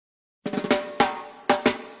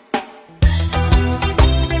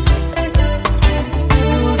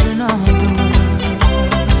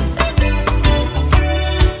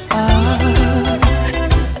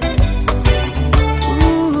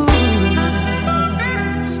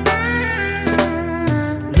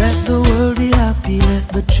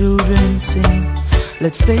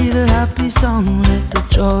Let's play the happy song, let the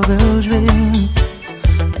joy bells ring.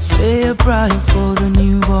 Say a prayer for the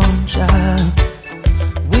newborn child,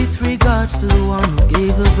 with regards to the one who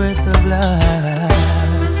gave the breath of life.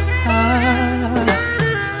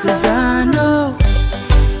 'Cause I know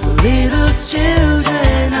the little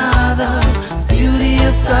children are the beauty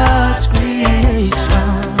of God's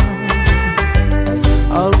creation.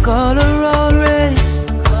 All color, all race,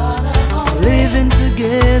 living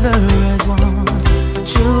together as one,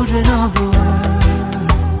 children of the world.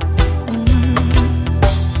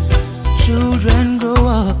 Children grow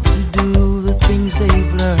up to do the things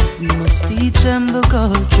they've learned. We must teach them the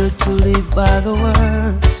culture to live by the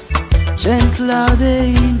words. Gentle are they,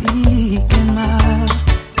 meek and mild,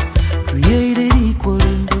 created equal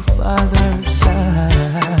in the Father's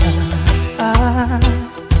sight.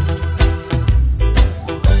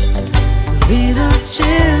 Little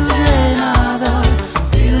children are the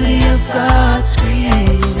beauty of God's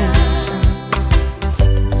creation.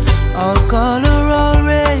 All color, all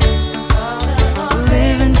race,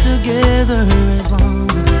 living together as one,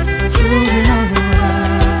 children of the world.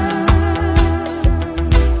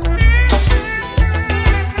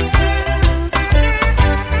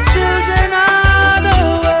 Children of the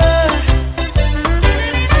world.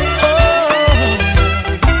 Oh.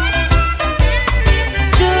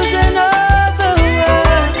 Children of the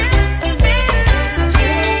world.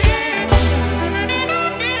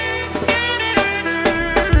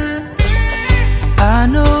 I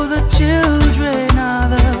know the children are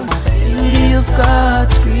the beauty of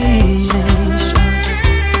God's creation.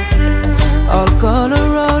 All color,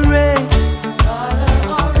 all race,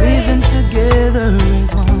 living together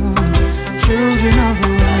as one, children of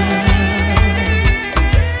the world.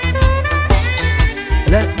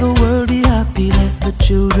 Let the world be happy, let the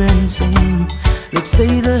children sing. Let's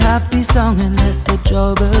play the happy song and let the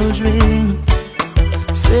joy bells ring.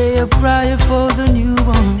 Say a prayer for the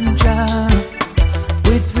newborn child,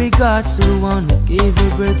 with regards to the one who gave the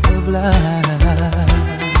breath of life.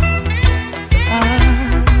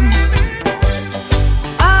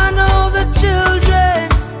 I know the children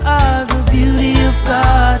are the beauty of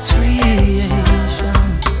God's creation.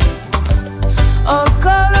 All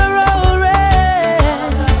color, all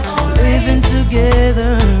race, living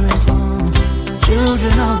together as one,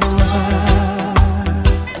 children of the world.